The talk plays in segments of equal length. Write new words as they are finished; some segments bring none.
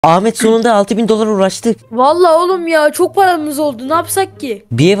Ahmet sonunda 6.000 dolar uğraştık. Vallahi oğlum ya çok paramız oldu. Ne yapsak ki?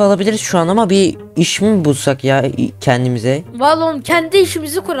 Bir ev alabiliriz şu an ama bir iş mi bulsak ya kendimize? Vallahi oğlum kendi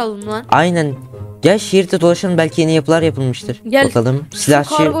işimizi kuralım lan. Aynen. Gel şehirde dolaşalım, belki yeni yapılar yapılmıştır. Gel. Bakalım. Şu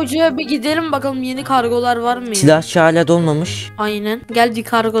Silahçı. kargocuya bir gidelim bakalım yeni kargolar var mı ya? Silahçı hala dolmamış. Aynen. Gel bir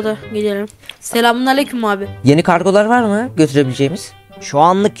kargoda gidelim. Selamünaleyküm abi. Yeni kargolar var mı götürebileceğimiz? Şu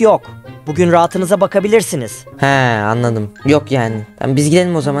anlık yok. Bugün rahatınıza bakabilirsiniz. He, anladım. Yok yani. Tamam, biz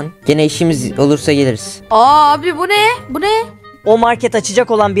gidelim o zaman. Gene işimiz olursa geliriz. Aa abi bu ne? Bu ne? O market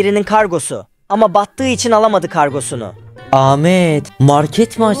açacak olan birinin kargosu. Ama battığı için alamadı kargosunu. Ahmet,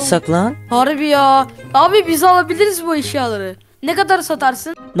 market mi açsak lan? Harbi ya. Abi biz alabiliriz bu eşyaları. Ne kadar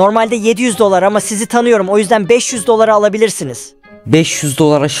satarsın? Normalde 700 dolar ama sizi tanıyorum, o yüzden 500 dolara alabilirsiniz. 500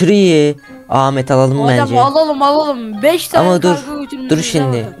 dolar aşırı iyi. Ahmet alalım Adam bence. alalım. 5 tane Ama dur. kargo götürmemiz Dur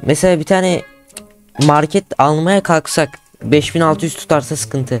şimdi. lazım. Mesela bir tane market almaya kalksak 5600 tutarsa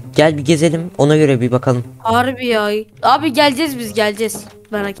sıkıntı. Gel bir gezelim, ona göre bir bakalım. Harbi ya. Abi geleceğiz.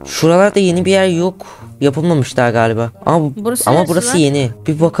 Merak etme. Şuralarda yeni bir yer yok. Yapılmamış daha galiba. Ama Burası neresi burası lan? yeni.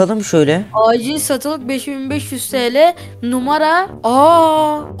 Bir bakalım şöyle. Acil satılık 5500 TL numara.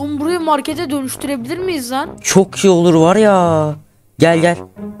 Oğlum burayı markete dönüştürebilir miyiz lan? Çok iyi olur var ya. Gel.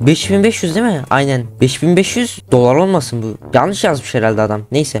 5500 değil mi? Aynen. 5500 dolar olmasın bu. Yanlış yazmış herhalde adam.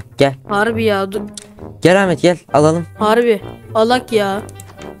 Neyse gel. Harbi ya. Dur. Gel Ahmet gel alalım. Harbi. Alak ya.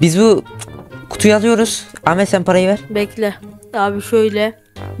 Biz bu kutuyu alıyoruz. Ahmet sen parayı ver. Bekle. Abi şöyle.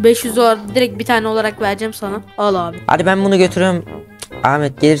 500 dolar direkt bir tane olarak vereceğim sana. Al abi. Hadi ben bunu götürüyorum.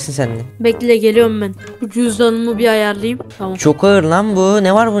 Ahmet gelirsin sen de. Bekle geliyorum ben. Bu cüzdanımı bir ayarlayayım. Tamam. Çok ağır lan bu.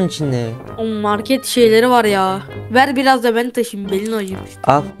 Ne var bunun içinde? O market şeyleri var ya. Ver biraz da ben taşıyayım. Belin acımış.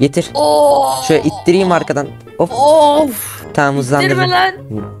 Al getir. Of. Şöyle ittireyim arkadan. Hop. Of. Tamam hızlandırdım. Bitirme lan.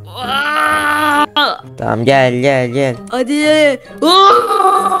 Tamam gel. Hadi.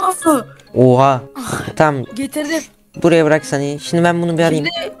 Oha. Tamam Getirdim. buraya bırak seni. Şimdi ben bunu bir arayayım.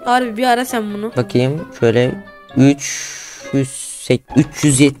 Şimdi harbi bir ara sen bunu. Bakayım şöyle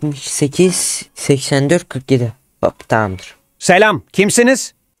 378 84 47. Hop tamamdır. Selam,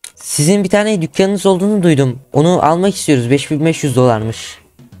 kimsiniz? Sizin bir tane dükkanınız olduğunu duydum. Onu almak istiyoruz. 5500 dolarmış.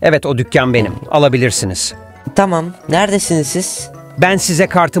 Evet, o dükkan benim. Alabilirsiniz. Tamam. Neredesiniz siz? Ben size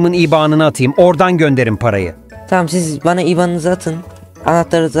kartımın IBAN'ını atayım. Oradan gönderin parayı. Tamam siz bana IBAN'ınızı atın.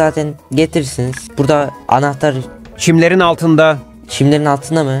 Anahtarı zaten getirirsiniz. Burada anahtar Çimlerin altında. çimlerin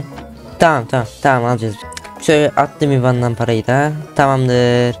altında mı? Tamam alacağız. Şöyle attım IBAN'dan parayı da.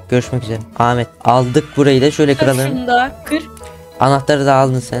 Tamamdır. Görüşmek üzere. Ahmet aldık burayı da şöyle kıralım. Şunu da kır. Anahtarı da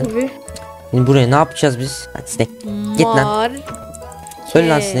aldın sen. Tabii. Şimdi buraya ne yapacağız biz? Hadi sinek. Git lan. Var. Söyle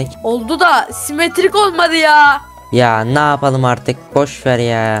lan sinek. Oldu da simetrik olmadı ya. Ya ne yapalım artık? Boş ver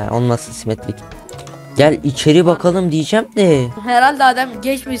ya. Olmasın simetrik. Gel içeri bakalım diyeceğim de. Herhalde adam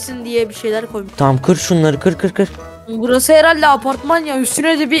geçmesin diye bir şeyler koymuş. Tamam kır şunları kır. Burası herhalde apartman ya.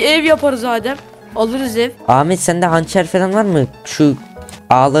 Üstüne de bir ev yaparız Adem. Alırız ev. Ahmet sende hançer falan var mı? Şu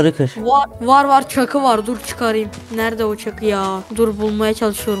ağları kır. Var çakı var. Dur çıkarayım. Nerede o çakı ya? Dur bulmaya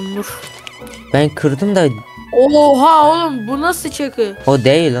çalışıyorum dur. Ben kırdım da Oha oğlum bu nasıl çakı? o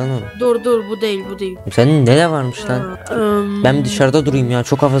değil oğlum. Dur bu değil. Senin neler varmış lan? Ben dışarıda durayım ya.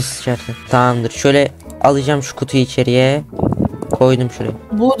 Çok havası sıcaktı. Tamamdır. Şöyle alacağım şu kutuyu içeriye. Koydum şuraya.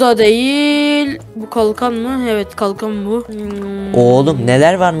 Bu da değil. Bu kalkan mı? Evet kalkan bu. Oğlum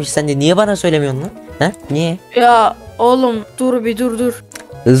neler varmış sende? Niye bana söylemiyorsun lan? Ha? Niye? Ya oğlum dur bir dur.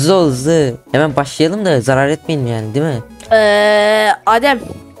 Hızlı ol hızlı. Hemen başlayalım da zarar etmeyin yani değil mi? Adem.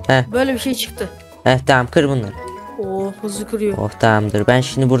 Heh. Böyle bir şey çıktı. Tamam kır bunları. Oh hızlı kırıyor. Oh tamamdır. Ben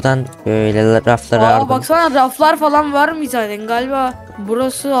şimdi buradan böyle rafları aldım. Baksana raflar falan var mı zaten galiba.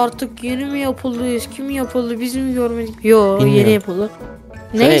 Burası artık yeni mi yapıldı, eski mi yapıldı, biz mi görmedik? Yo Bilmiyorum. yeni yapıldı.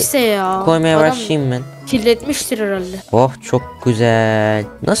 Şöyle Neyse ya. Koymaya Adam başlayayım ben. kirletmiştir herhalde. Oh çok güzel.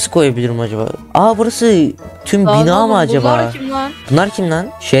 Nasıl koyabilirim acaba? Burası tüm bina mı acaba? Bunlar kim lan? Bunlar kim lan?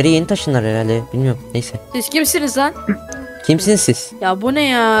 Şehre yeni taşınlar herhalde. Bilmiyorum. Neyse. Siz kimsiniz lan? Kimsiniz siz? Ya bu ne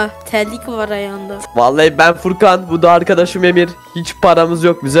ya? Terlik var ayağında. Vallahi ben Furkan, bu da arkadaşım Emir. Hiç paramız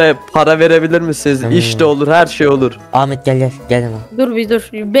yok, bize para verebilir misiniz? İş de olur, her şey olur. Ahmet gel hemen. Dur bir dur.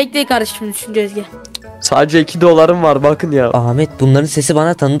 Bekle kardeşim düşüneceğiz gel. Sadece 2 dolarım var, bakın ya. Ahmet bunların sesi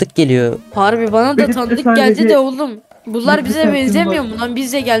bana tanıdık geliyor. Harbi bana da Benim de tanıdık sadece- geldi de oğlum. Bunlar Bir bize sesim benzemiyor var. mu lan?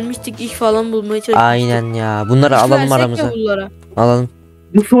 Biz de gelmiştik iş falan bulmaya çalıştık. Aynen ya. Bunları İş alalım versek ya aramıza. bunlara. Alalım.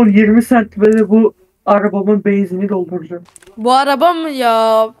 Bu son 20 cent ve de bu arabamın benzini dolduracağım. Bu araba mı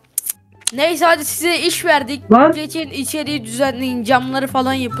ya? Neyse hadi size iş verdik. Lan. Geçin içeriği düzenleyin, camları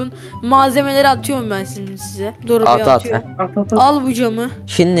falan yapın. Malzemeleri atıyorum ben şimdi size. Dur At, bir at. atıyorum. At. Al bu camı.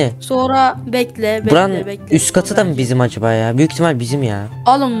 Şimdi Sonra bekle. buranın bekle. üst katı da mı bizim acaba ya? Büyük ihtimal bizim ya.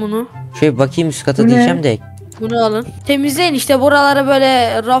 Alın bunu. Şöyle bir bakayım üst katı Bu ne? diyeceğim de. Bunu alın. Temizleyin işte buralara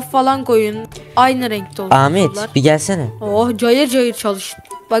böyle raf falan koyun. Aynı renkte olsun. Ahmet bunlar. bir gelsene. Oh cayır cayır çalışın.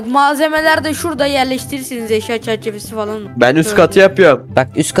 Bak malzemeler de şurada yerleştirirsiniz, eşya çerçevesi falan. Ben üst Böyle. katı yapıyorum. Bak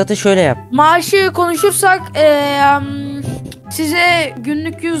üst katı şöyle yap. Maaşı konuşursak size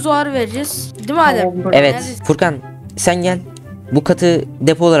günlük 100 dolar vereceğiz. Değil mi Adem? Tamam, Evet Neredesin? Furkan sen gel. Bu katı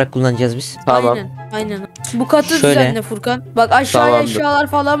depo olarak kullanacağız biz. Tamam. Aynen. Bu katı Şöyle. düzenle Furkan. Bak aşağıya Tamamdır. eşyalar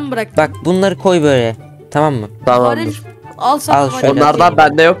falan bırak. Bak bunları koy böyle. Tamam mı? Varil Tamamdır. al sana Al varil şöyle. Onlardan vereyim.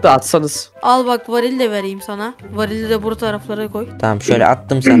 bende yok da atsanız. Al bak varil de vereyim sana. Varili de bu taraflara koy. Tamam şöyle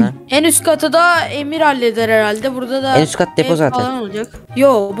attım sana. En üst katı da Emir halleder herhalde. Burada da En üst kat depo ev zaten. falan olacak.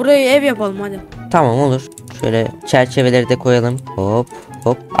 Yo burayı ev yapalım hadi. Tamam olur. Şöyle çerçeveleri de koyalım. Hop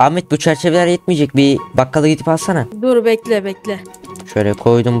hop. Ahmet bu çerçeveler yetmeyecek. Bir bakkala gidip alsana. Dur bekle. Şöyle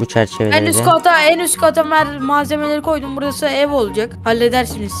koydum bu çerçeveleri En üst de. kata malzemeleri koydum. Burası ev olacak.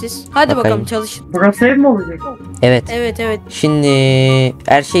 Halledersiniz siz. Hadi Bakayım. bakalım çalışın. Burası ev mi olacak? Evet. Evet. Şimdi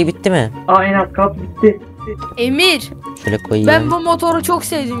her şey bitti mi? En alt kat bitti. Emir Şöyle koyayım. ben bu motoru çok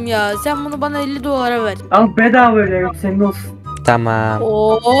sevdim ya. Sen bunu bana 50 dolara ver. Al bedava veriyorum senin olsun. Tamam.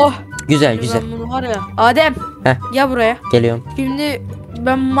 Oh. Güzel Şimdi güzel. Ben bunu var ya. Adem. Heh. Gel buraya. Geliyorum. Şimdi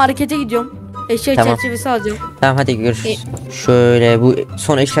ben markete gidiyorum. Eşya Tamam. çerçevesi alacağım. Tamam hadi görüşürüz. Şöyle bu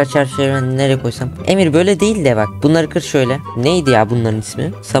son eşya çerçeveni nereye koysam? Emir böyle değil de bak. Bunları kır şöyle. Neydi ya bunların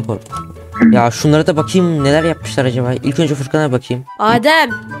ismi? Support. Ya şunlara da bakayım neler yapmışlar acaba. İlk önce Furkan'a bakayım. Adem.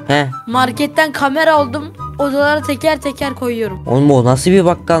 He. Marketten kamera aldım. Odalara teker teker koyuyorum. Oğlum o nasıl bir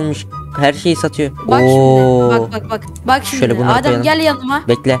bakkalmış? Her şeyi satıyor. Bak Oo. şimdi. Bak. Bak şimdi. Şöyle bunları Adem koyalım. gel yanıma.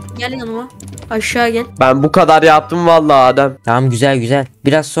 Bekle. Gel yanıma. Aşağı gel. Ben bu kadar yaptım vallahi Adem. Tamam güzel.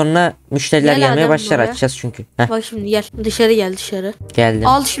 Biraz sonra müşteriler Gel gelmeye Adem başlar. buraya. Açacağız çünkü. Heh, Bak şimdi gel. Dışarı gel dışarı. geldim.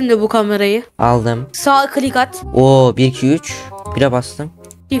 Al şimdi bu kamerayı. Aldım. Sağ klik at. Oo 1 2 3. 1'e bastım.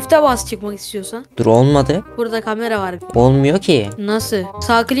 Çifte bas çıkmak istiyorsan. Dur olmadı. Burada kamera var. Olmuyor ki. Nasıl?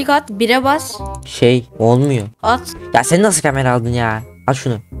 Sağ klik at. 1'e bas. Şey olmuyor. At. Ya sen nasıl kamera aldın ya? Al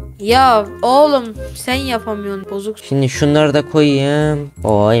şunu. Ya oğlum sen yapamıyorsun. Bozuk. Şimdi şunları da koyayım.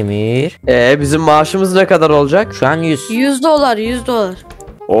 O Emir. Bizim maaşımız ne kadar olacak? Şu an 100. 100 dolar 100 dolar.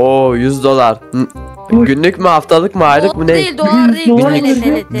 Oo 100 dolar. Günlük mü haftalık mı aylık mı O ne? değil dolar değil.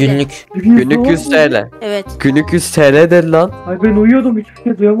 Günlük. TL. Günlük. Günlük 100 TL. Evet. Günlük 100 TL dedi lan. Ay ben uyuyordum hiçbir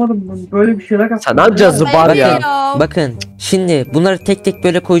şey duyamadım. Ben böyle bir şeyler yaptım. Sen anca zıbar Hayır ya. Bakın şimdi bunları tek tek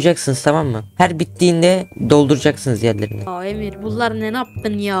böyle koyacaksınız tamam mı? Her bittiğinde dolduracaksınız yerlerini. Ya Emir bunlar ne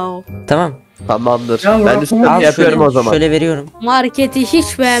yaptın ya? Tamam. Tamamdır. Ya Ben bırak üst onu. katı Al yapıyorum şöyle, o zaman. şöyle veriyorum. Marketi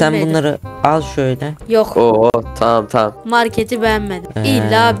hiç beğenmedim. Sen bunları al şöyle. Yok. Oo tamam. Marketi beğenmedim. Ee.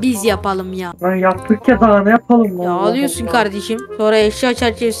 İlla biz yapalım ya. Lan yaptık ya daha ne yapalım? Ya Allah alıyorsun Allah. kardeşim. Sonra eşya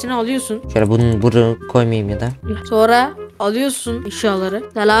çerçevesini alıyorsun. Şöyle bunu koymayayım ya da. Sonra alıyorsun eşyaları.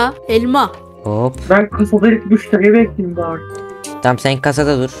 Lala elma. Hop. Ben kasada ilk müşteriyi bekleyeyim bari. Tamam sen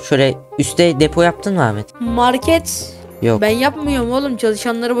kasada dur. Şöyle üstte depo yaptın mı Ahmet? Market. Yok. Ben yapmıyorum oğlum.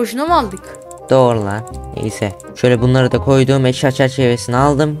 Çalışanları boşuna mı aldık? Doğru lan. Neyse. Şöyle bunları da koydum. Eşya çerçevesini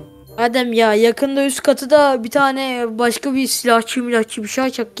aldım. Adem ya yakında üst katıda bir tane başka bir silahçı bir şey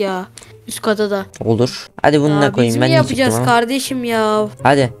açacak ya. Üst katıda. Olur. Hadi bunu da Ya koyayım. biz Ben mi yapacağız diyecektim ama. kardeşim ya?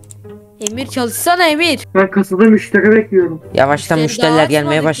 Hadi. Emir çalışsana Emir. Ben kasada müşteri bekliyorum. Yavaştan İşte müşteriler daha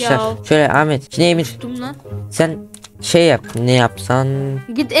gelmeye açmadık başlar. ya. Şöyle Ahmet. Şimdi Emir. Tuttum lan. Sen şey yap. Ne yapsan.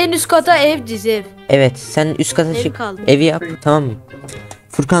 Git en üst kata ev diz ev. Evet. Sen üst kata Ev çık. kaldı. Evi yap. Tamam mı?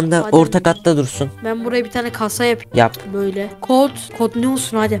 Furkan da Hadi. orta katta dursun. Ben buraya bir tane kasa yapayım Yap. böyle. Kod ne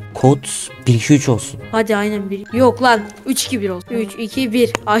olsun hadi. Kod 1 2 3 olsun. Hadi aynen bir. Yok lan 3 2 1 olsun. 3 2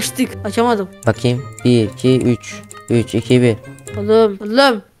 1 açtık. Açamadım. Bakayım. 1 2 3 3 2 1.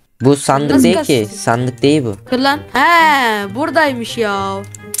 Oğlum. Bu sandık Nasıl değil ki. kasıyorsun? Sandık değil bu. Kır lan. He buradaymış ya.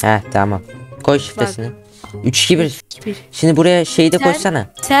 Heh tamam. Koy şifresini. 3 2 1. 2 1. Şimdi buraya şeyi de Sen- koysana.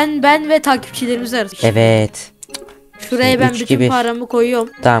 Sen ben ve takipçilerimiz arasında. Evet. Şuraya ben 3, bütün 2, 1. paramı koyuyorum.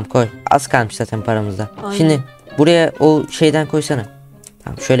 Tamam koy. Az kalmış zaten paramızda. Aynen. Şimdi buraya o şeyden koysana.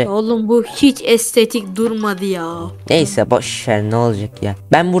 Tamam şöyle. Oğlum bu hiç estetik durmadı ya. Neyse boş ver ne olacak ya.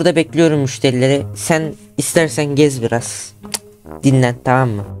 Ben burada bekliyorum müşterileri. Sen istersen gez biraz. Dinlen tamam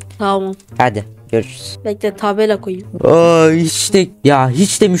mı? Tamam. Hadi görüşürüz. Bekle tabela koyayım.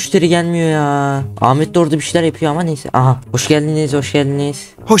 Hiç de müşteri gelmiyor ya. Ahmet de orada bir şeyler yapıyor ama neyse. Aha hoş geldiniz.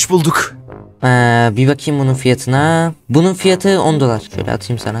 Hoş bulduk. Bir bakayım bunun fiyatına. Bunun fiyatı 10 dolar. Şöyle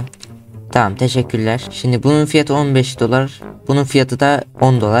atayım sana. Tamam teşekkürler. Şimdi bunun fiyatı 15 dolar. Bunun fiyatı da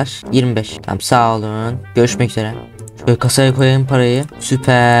 10 dolar. 25. Tamam sağ olun. Görüşmek üzere. Şöyle kasaya koyayım parayı.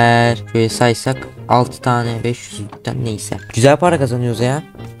 Süper. Şöyle saysak 6 tane 500'lükten neyse. Güzel para kazanıyoruz ya.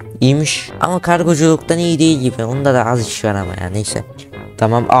 İyiymiş. Ama kargoculuktan iyi değil gibi. Onda da az iş var ama ya neyse.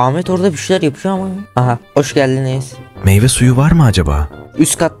 Tamam Ahmet orada bir şeyler yapıyor ama. Aha hoş geldiniz. Meyve suyu var mı acaba?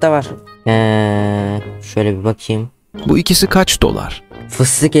 Üst katta var. Şöyle bir bakayım. Bu ikisi kaç dolar?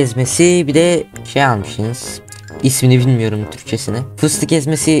 Fıstık ezmesi bir de şey almışsınız. İsmini bilmiyorum Türkçesini. Fıstık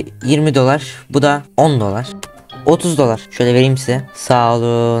ezmesi 20 dolar. Bu da 10 dolar. 30 dolar. Şöyle vereyim size. Sağ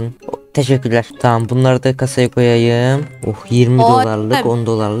olun. Teşekkürler. Tamam bunları da kasaya koyayım. 20 dolarlık 10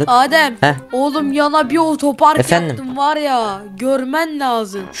 dolarlık. Adem. Heh. Oğlum yana bir otopark Efendim? yaptım var ya. Görmen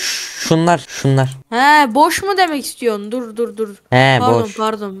lazım. Şunlar. He boş mu demek istiyorsun? Dur. He Pardon boş.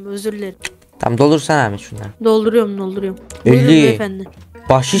 pardon özür dilerim. Tamam doldursana Ahmet şunları. Dolduruyorum. 50. Buyurun beyefendi.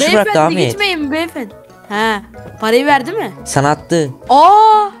 Bahşiş bıraktı Beyefendi Ahmet. gitmeyin beyefendi. He parayı verdi mi? Sana attı.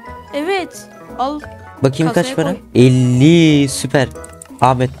 Aa evet. Al. Bakayım Kasaya kaç para? koy. 50 süper.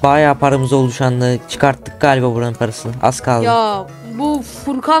 Ahmet bayağı paramız oldu şu anda. Çıkarttık galiba buranın parasını. Az kaldı. Ya bu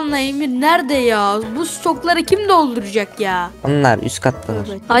Furkan'la Emir nerede ya? Bu stokları kim dolduracak ya? Onlar üst kattalar.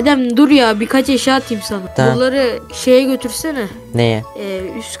 Adem dur ya birkaç eşya atayım sana. Tamam. Bunları şeye götürsene. Neye?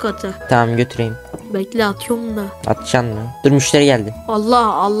 Üst kata. Tamam götüreyim. Bekle atıyorum da. Atacaksın mı? Dur müşteri geldi.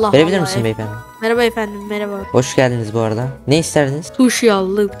 Allah. Verebilir Allah. misin beyefendi? Merhaba efendim merhaba. Hoş geldiniz bu arada. Ne isterdiniz? Sushi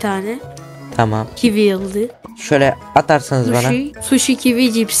aldı bir tane. Tamam. Kiwi aldı. Şöyle atarsanız bana. Sushi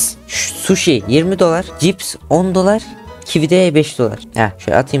kiwi cips. Sushi 20 dolar. Cips 10 dolar. Kiwi de 5 dolar. Heh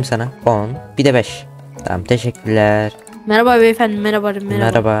şöyle atayım sana. 10. Bir de 5. Tamam teşekkürler. Merhaba beyefendi merhaba.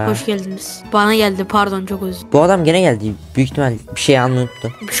 Merhaba. Hoş geldiniz. Bana geldi pardon çok özür. Bu adam gene geldi. Büyük ihtimal bir şey almayı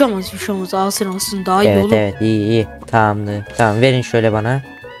unuttu. Bir şey olmaz. Alsın daha iyi Evet olur. evet iyi. Tamamdır. Tamam verin şöyle bana.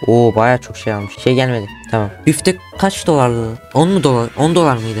 Oo baya çok şey almış. Şey gelmedi. Tamam. Büftek kaç dolardı? 10 mu dolar? 10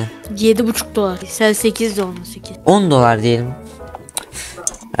 dolar mıydı? 7,5 dolar. Sen 8 de onun 8. 10 dolar diyelim.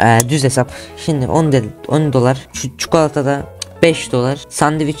 Düz hesap. Şimdi 10 dolar. Şu çikolatada 5 dolar.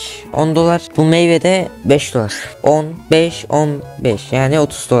 Sandviç 10 dolar. Bu meyvede 5 dolar. 15. Yani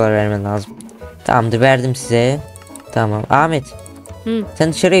 30 dolar vermen lazım. Tamamdır verdim size. Tamam. Ahmet. Hı.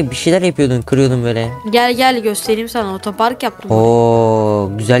 Sen dışarıya bir şeyler yapıyordun, kırıyordun böyle. Gel göstereyim sana otopark yaptım.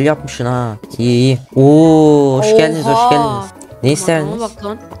 Oo, güzel yapmışsın ha. İyi. Oo, hoş geldiniz. Oha. Ne isterdiniz? Bak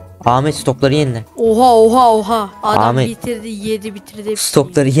lan. Ahmet stokları yenile. Oha. Adam Ahmet. bitirdi yedi bitirdi.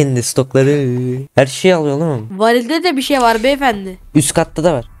 Stokları yenile, stokları. Her şeyi alıyor oğlum. Varilde de bir şey var beyefendi. Üst katta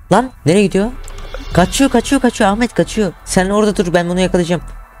da var. Lan nereye gidiyor? Kaçıyor. Ahmet kaçıyor. Sen orada dur, ben bunu yakalayacağım.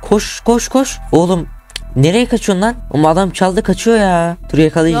 Koş. Oğlum nereye kaçıyorsun lan? Oğlum adam çaldı kaçıyor ya. Dur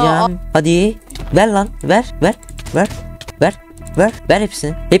yakalayacağım. Hadi. Ver lan. Ver. Ver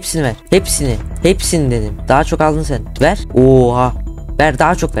hepsini. Hepsini ver. Hepsini dedim. Daha çok aldın sen. Ver. Oha. Ver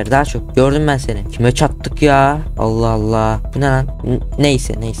daha çok. Gördüm ben seni. Kime çattık ya? Allah. Bu ne lan?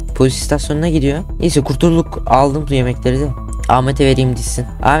 Neyse. Polis istasyonuna gidiyor. Neyse kurtulduk. Aldım bu yemekleri de. Ahmet'e vereyim dizsin.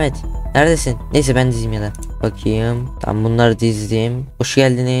 Ahmet. Neredesin? Neyse ben dizeyim ya da. Bakayım. Tamam bunları dizdim. Hoş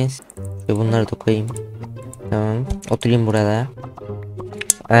geldiniz. Ve bunları da koyayım. Tamam. Oturayım burada.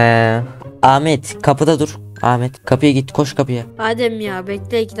 Ahmet kapıda dur. Ahmet kapıya git, koş kapıya. Adem ya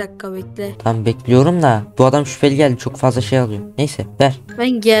bekle 2 dakika bekle. Tamam bekliyorum da bu adam şüpheli geldi, çok fazla şey alıyor. Neyse ver. Ben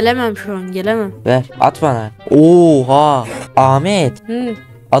gelemem şu an gelemem. Ver at bana. Oha Ahmet. Hı.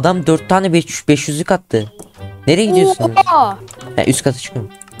 Adam 4 tane 500'lük attı. Nereye gidiyorsun? Oha. Üst kata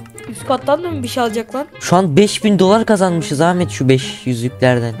çıkıyorum. Üst kattan da mı bir şey alacak lan? Şu an 5000 dolar kazanmışız Ahmet şu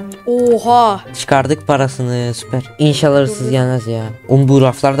 500'lüklerden. Oha. Çıkardık parasını, süper. İnşallah hırsız gelmez ya. Bu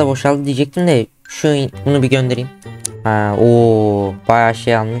raflar da boşaldı diyecektim de bunu bir göndereyim. Bayağı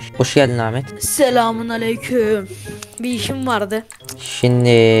şey almış. Hoş geldin Ahmet. Selamun aleyküm. Bir işim vardı. Şimdi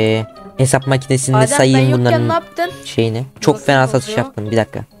hesap makinesinde Adem ben sayayım yokken bunların ne yaptın? şeyini. Çok Nasıl fena oldu? satış yaptım, bir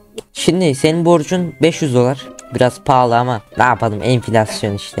dakika. Şimdi senin borcun 500 dolar. Biraz pahalı ama ne yapalım,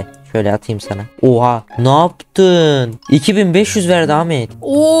 enflasyon işte. Şöyle atayım sana. Oha ne yaptın? 2500 verdi Ahmet.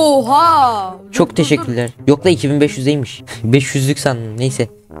 Oha. Çok teşekkürler. Yok da 2500'deymiş. 500'lük sandım. Neyse.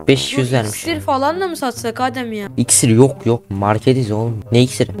 500 vermiş. İksir falan da mı satsak Adem ya? İksir yok. Marketiz oğlum. Ne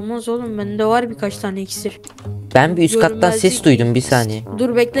iksiri? Olmaz oğlum bende var birkaç tane iksir. Ben bir üst kattan Görmezlik ses duydum, bir saniye.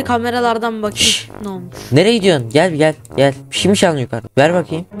 Dur bekle kameralardan bakayım. Şşş. Ne olmuş? Nereye gidiyorsun? Gel. Bir şey mi çaldın yukarıda? Ver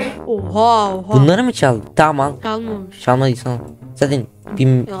bakayım. Oha. Bunları mı çaldın? Tamam al. Çalmamış. Çalmadıysan al. Zaten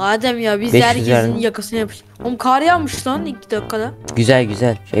bin... Ya Adem ya biz 500 herkesin verdim. yakasına yapış. Oğlum kar yağmış lan 2 dakikada. Güzel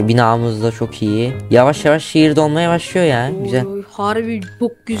güzel. Binamız da çok iyi. Yavaş yavaş şehirde olmaya başlıyor ya. Güzel. Oy, harbi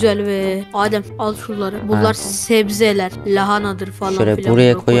çok güzel ve Adem al şunları. Bunlar Ha. sebzeler, lahanadır falan Şöyle filan.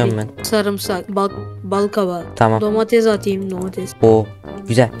 buraya brokoli, koyuyorum ben. Sarımsak, bal kabağı. Tamam. Domates atayım domates. O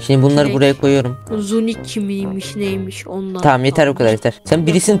güzel. Şimdi bunları Çilek. buraya koyuyorum. Zunik miymiş neymiş ondan. Tamam yeter o kadar yeter. Sen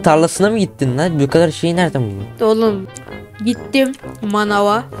birisinin tarlasına mı gittin lan? Bu kadar şeyi nereden buldun? Oğlum gittim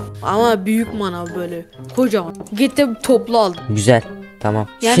manava ama büyük manav böyle kocaman. Gittim toplu aldım. Güzel. Tamam.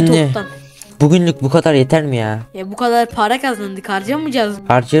 Yani Şimdi toptan. bugünlük bu kadar yeter mi ya? Ya bu kadar para kazandık harcamayacağız.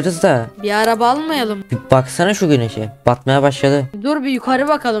 Harcarız da Bir araba almayalım. bir baksana şu güneşe. Batmaya başladı. Dur bir yukarı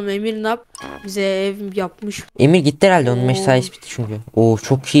bakalım Emir ne yap? Bize ev yapmış. Emir gitti herhalde onun mesaisi bitti çünkü. Oo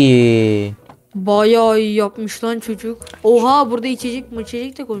çok iyi. Bayağı iyi yapmış lan çocuk. Oha burada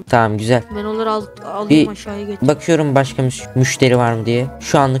içecek de koymuş. Tamam güzel. Ben onları alayım Bir aşağıya götür. bakıyorum başka müşteri var mı diye.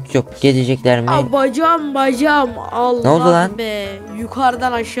 Şu anlık yok. Gelecekler mi? Aa, bacağım Allah Ne oldu lan? be.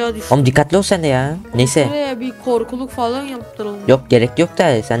 Yukarıdan aşağı düştü. Oğlum dikkatli ol sen de ya. Neyse. Buraya bir korkuluk falan yaptıralım. Yok gerek yok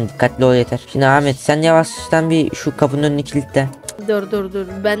da sen dikkatli ol yeter. Şimdi Ahmet sen yavaştan bir şu kapının önünü kilitle. Dur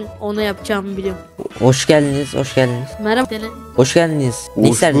ben onu yapacağımı biliyorum. Hoş geldiniz, hoş geldiniz. Merhaba Dene. Hoş geldiniz. Ne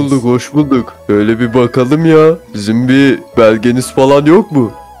Hoş isterdiniz? bulduk, hoş bulduk. Böyle bir bakalım ya. Bizim bir belgeniz falan yok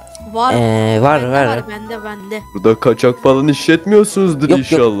mu? Var. Var Bende var. Bende. Burada kaçak falan işletmiyorsunuzdur Yok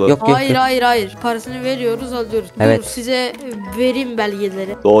inşallah. yok. Hayır. Parasını veriyoruz alıyoruz. Evet. Dur size vereyim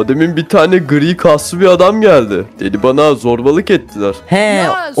belgeleri. Daha demin bir tane gri kaslı bir adam geldi. Dedi bana zorbalık ettiler. He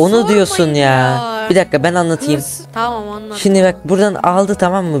Ya, onu sormayın diyorsun ya. ya. Bir dakika ben anlatayım. Tamam anladım. Şimdi bak buradan aldı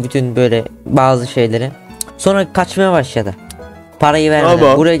tamam mı bütün böyle bazı şeyleri. Sonra kaçmaya başladı. Parayı vermeden.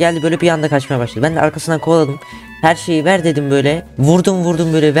 Tamam. Buraya geldi böyle bir anda kaçmaya başladı. Ben de arkasından kovaladım. Her şeyi ver dedim böyle.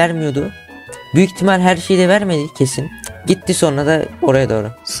 Vurdum böyle vermiyordu. Büyük ihtimal her şeyi de vermedi kesin. Gitti sonra da oraya doğru.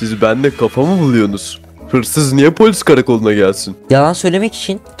 Siz benimle kafa mı buluyorsunuz? Hırsız niye polis karakoluna gelsin? Yalan söylemek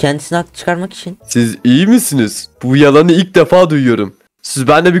için, kendisini haklı çıkarmak için. Siz iyi misiniz? Bu yalanı ilk defa duyuyorum. Siz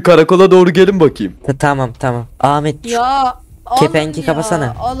benimle bir karakola doğru gelin bakayım. Tamam. Ahmet şu, Ya kepengi alın kapasana.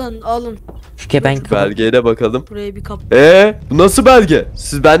 ya, alın. şu kepengi kapa. Belgeye de bakalım. Buraya bir kap. Bu nasıl belge?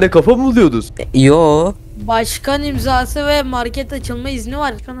 Siz benimle kafa mı buluyordunuz? Yo. Başkan imzası ve market açılma izni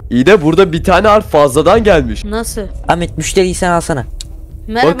var. İyi de burada bir tane harf fazladan gelmiş. Nasıl? Ahmet müşteriyi sen alsana.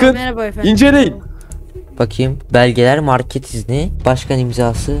 Bakın, Merhaba efendim. İnceleyin. Bakayım. Belgeler, market izni, başkan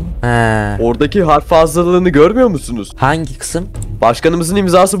imzası. Ha. Oradaki harf fazlalığını görmüyor musunuz? Hangi kısım? Başkanımızın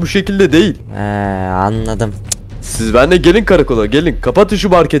imzası bu şekilde değil. Anladım. Siz benimle gelin karakola gelin. Kapatın şu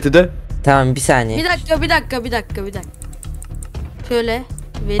marketi de. Tamam bir saniye. Bir dakika. Şöyle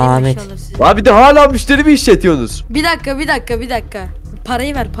vereyim Ahmet. eşyaları size. Abi de hala müşteri mi işletiyorsunuz? Bir dakika.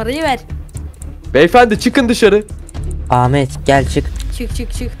 Parayı ver. Beyefendi çıkın dışarı. Ahmet gel çık.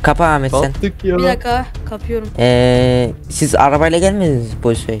 Çık. Kapa Ahmet sen. Battık ya. Bir dakika kapıyorum. Siz arabayla gelmediniz mi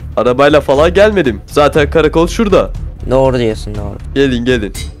polis bey? Arabayla falan gelmedim. Zaten karakol şurada. Doğru diyorsun doğru.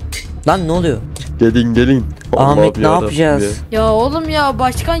 Gelin. Lan ne oluyor? Gelin. Ahmet Allah'ım ne yarabbim yapacağız? ya. Ya oğlum ya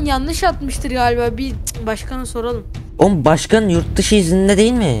başkan yanlış atmıştır galiba. Bir başkana soralım. Oğlum başkan yurt dışı izninde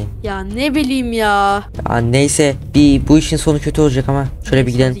değil mi? Ya ne bileyim ya. Ya neyse bu işin sonu kötü olacak ama şöyle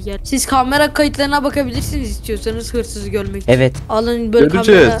bir gidelim. Hadi gel. Siz kamera kayıtlarına bakabilirsiniz istiyorsanız hırsızı görmek için. Evet. Alın böyle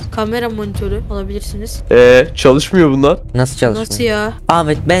Göreceğiz. kamera monitörü alabilirsiniz. Çalışmıyor bunlar. Nasıl çalışmıyor? Nasıl ya?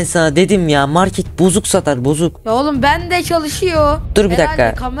 Ahmet ben sana dedim ya market bozuk satar bozuk. Ya oğlum ben de çalışıyor. Dur bir Herhalde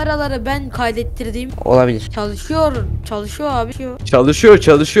dakika. kameraları ben kaydettirdim. Olabilir. Çalışıyor abi.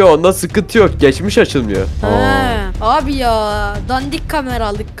 Çalışıyor. Onda sıkıntı yok. Geçmiş açılmıyor. Abi ya dandik kamera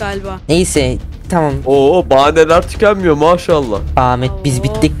aldık galiba. Neyse tamam Oo bahaneler tükenmiyor maşallah. Ahmet biz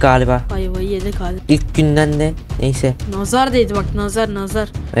bittik galiba. Ayvayı yedik abi. İlk günden de neyse. Nazar değdi bak nazar.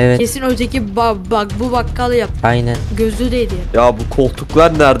 Evet Kesin öteki bak bu bakkalı yap. aynen. Gözü değdi. Ya bu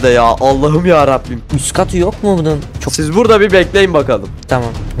koltuklar nerede ya? Allah'ım ya Rabbim. Üst katı yok mu bunun? Çok Siz burada bir bekleyin bakalım. tamam.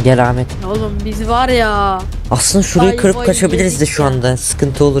 Gel Ahmet. Ya oğlum biz var ya. Aslında şurayı Vay kırıp vay kaçabiliriz de yedik şu ya. anda.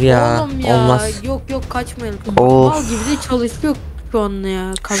 Sıkıntı olur ya. Oğlum ya. Olmaz. Yok kaçmayalım. Of. Mal gibi de çalışıyor şu an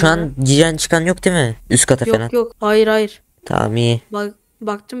ya kamera. Şu an giren çıkan yok değil mi? Üst kata falan. Yok. Hayır. Tamam iyi.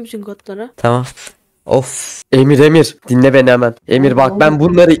 Baktım bütün katlara. Tamam. Of. Emir dinle beni hemen. Emir bak ben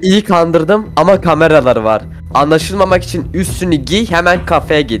bunları iyi kandırdım ama kameraları var. Anlaşılmamak için üstünü giy hemen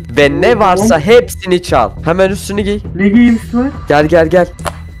kafeye git. Ve ne varsa hepsini çal. Hemen üstünü giy. Ne giyeyim üstüme? Gel.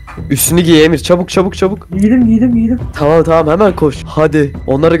 Üstünü giy Emir, çabuk çabuk çabuk. Giydim. Tamam tamam, hemen koş. Hadi.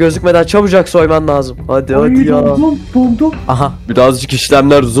 Onlara gözükmeden çabucak soyman lazım. Hadi Ay, hadi ya. dondum. Aha. Birazcık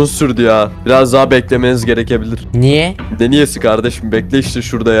işlemler uzun sürdü ya. Biraz daha beklemeniz gerekebilir. Niye? Ne niyesi kardeşim, bekle işte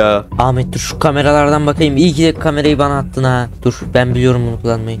şurada ya. Ahmet dur şu kameralardan bakayım. İyi ki de kamerayı bana attın ha. Dur ben biliyorum bunu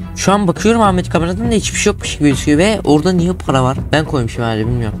kullanmayı. Şu an bakıyorum Ahmet kameradan da hiçbir şey yokmuş gibi gözüküyor ve orada niye para var? Ben koymuşum herhalde,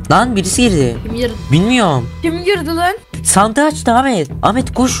 bilmiyorum. Lan birisi girdi. Kim girdi? Bilmiyorum. Kim girdi lan? Sandığı açtı Ahmet.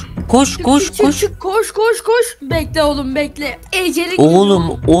 Ahmet koş. Koş. Çık, koş. Bekle oğlum bekle. Eceli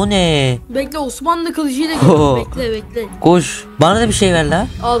Oğlum o ne? Bekle Osmanlı kılıcıyla Oo. geliyor. Bekle. Koş. Bana da bir şey ver la.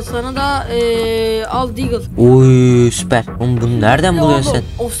 Al sana da al Deagle. Oy süper. Oğlum bunu nereden Ya buluyorsun oğlum,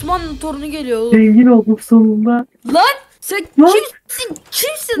 sen? Osmanlı torunu geliyor oğlum. Zengin oldum sonunda. Lan sen Lan.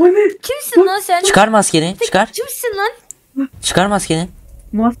 kimsin? O ne? Kimsin lan sen? Çıkar maskeni. Çıkar. Kimsin lan? Çıkar maskeni.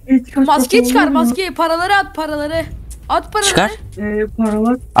 Maskeyi çıkar. Maskeyi çıkar maskeyi. Paraları at paraları. At paraları. Çıkar.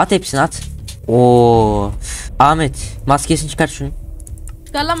 Paralar. At hepsini at. Oo. Ahmet maskesini çıkar şunu.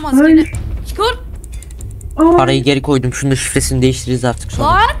 Çıkar lan maskeni. Çıkar. Aa, Parayı geri koydum. Şunu da şifresini değiştiririz artık sonra.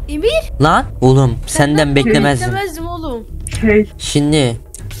 Lan Emir. Lan oğlum senden beklemezdim. Beklemezdim oğlum. Şimdi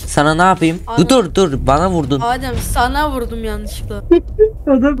sana ne yapayım? Abi. Dur bana vurdun. Adem sana vurdum yanlışlıkla.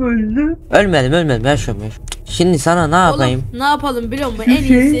 adam öldü. Ölmedim ver şunu. Şimdi sana ne yapayım? Oğlum ne yapalım biliyor musun? En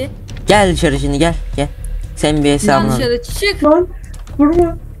Şey. iyisi. Gel dışarı şimdi gel. Sen bir Yan hesabını al. dışarı çık. Lan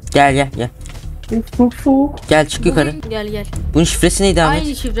vurma. Gel. Of, çok soğuk. Gel çık yukarı. Bugün- Gel. Bunun şifresi neydi Ahmet?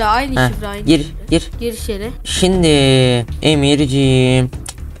 Aynı şifre aynı Heh, şifre aynı Gir şifre. Gir içeri. Şimdi Emirciğim.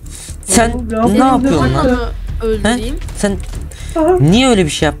 Sen Oğlum, ya ne benim yapıyorsun de- lan? Onu öldüreyim. Sen Aha. niye öyle bir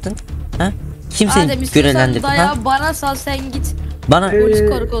şey yaptın? Ha? Kim seni Adem istiyorsan görevlendirdi? Ha? dayağı bana sal sen git. Bana Polis Ee,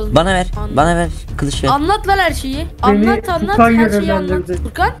 korku. bana ver. Anladım. Bana ver. Kılıç ver. Anlat lan her şeyi. Anlat Furkan her şeyi anlat. görevlendirdi.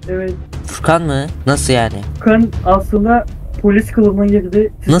 Furkan. Evet. Furkan mı? Nasıl yani? Kan aslında polis kılığına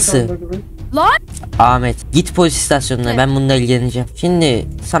girdi. Siz Nasıl? sandığı gibi. Ahmet git polis istasyonuna, Evet. ben bununla ilgileneceğim. Şimdi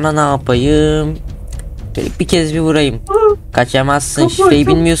sana ne yapayım? Böyle bir kez bir vurayım. Kaçamazsın, Kapı şifreyi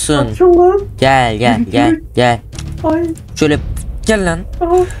açıl- bilmiyorsun. Açıl lan. Gel. Ay. Şöyle gel lan.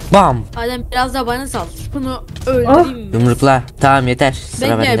 Aa. Bam. Adem biraz da bana sal. Bunu öldüreyim mi? Yumrukla. Tamam yeter.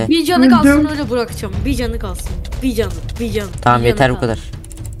 Sıra Bekle bende. bir canı kalsın Öldüm. öyle bırakacağım. Bir canı kalsın. Bir canı. Tamam Bir yeter canı bu kadar.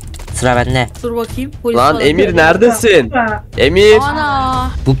 Sıra bende. Dur bakayım. Polis Lan falan Emir geliyor. neredesin? Ha. Emir. Ana.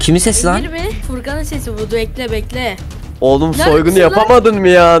 Bu kimin sesi lan? Emir mi? Furkan'ın sesi bu. Bekle. Oğlum Neredesin soygunu lan? yapamadın mı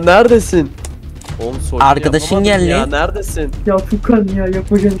ya? Neredesin? Oğlum soygunu Arkadaşın yapamadın geldi. Ya neredesin? Ya Furkan ya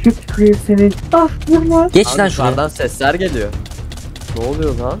yapacağın çok çıkıyor senin. Ah vurma. Geç Abi lan şuraya. dışarıdan sesler geliyor. Ne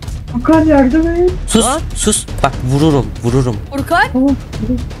oluyor lan? Furkan yardım et. Sus. Bak vururum. Furkan. Tamam.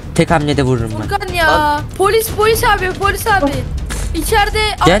 Tek hamlede vururum ben. Furkan ya. Polis abi. İçeride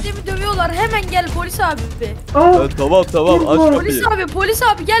Gel. Adem'i dövüyorlar. Hemen gel polis abi. Aa. Tamam aç Vurma. kapıyı. Polis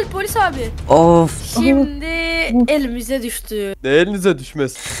abi gel polis abi. Of. Şimdi elimize düştü. Ne elinize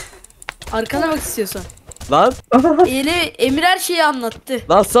düşmesin. Arkana bak istiyorsan. Lan Emir her şeyi anlattı.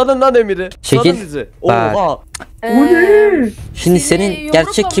 salın lan Emir'i. Çekil. Salın bizi. Bak. Oha. O ne? Şimdi Seni senin yumrukla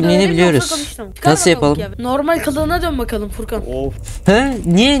gerçek mı kimliğini dövelim biliyoruz. yoksa konuşalım? Çıkar Nasıl bakalım yapalım? ki abi. Normal kılığına dön bakalım Furkan. Of. He?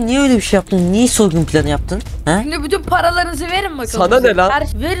 Niye öyle bir şey yaptın? Niye soygun planı yaptın? He? Şimdi bütün paralarınızı verin bakalım. Sana bize. ne lan?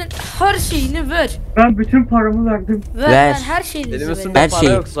 Verin her şeyini ver. Ben bütün paramı verdim. Ver Ver. her şeyinizi Benim verin. üstümde Her para şey.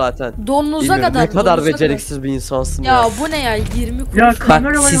 yok zaten. Donunuza Bilmiyorum kadar. ne kadar donunuza beceriksiz bir insansın kadar. ya. Ya bu ne ya 20 kuruş. Ya Bak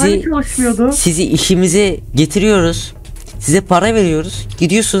kameralar hani sizi çalışmıyordu. işimize getiriyoruz. Size para veriyoruz.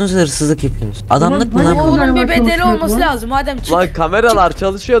 Gidiyorsunuz hırsızlık yapıyorsunuz. Adamlık mı Ulan lan bu? hani- Onun bir bedeli Çalışmıyor olması lan. lazım. Adem çık. Lan kameralar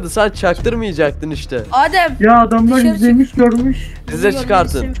çalışıyordu, sen çaktırmayacaktın işte. Adem. Ya adamlar Dışarı izlemiş görmüş. Siz de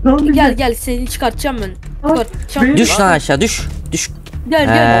çıkartın. Tamam, Gel seni çıkartacağım ben. Al, Çıkartacağım. beni- Düş lan aşağı düş. Gel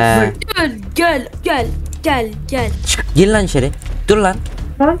Ee. gel. Çık, gir lan içeri. Dur lan.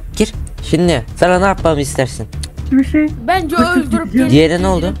 Lan. Gir. Şimdi sana ne yapmamı istersin? Bir şey. Bence öldürüp gelip Diğeri ne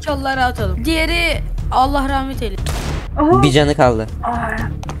oldu? çalılara atalım. Diğeri Allah rahmet eylesin. Aha. Bir canı kaldı.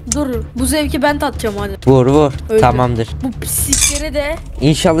 Dur bu zevki ben tatacağım hadi. Vur. Öldü. Tamamdır. Bu pislikleri de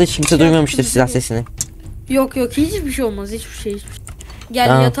İnşallah hiç kimse duymamıştır silah sesini. yok hiçbir şey olmaz hiçbir şey. Gel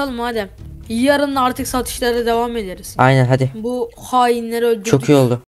Tamam. yatalım Adem. Yarın artık satışlara devam ederiz. Aynen hadi. Bu hainleri öldürdük. Çok iyi oldu.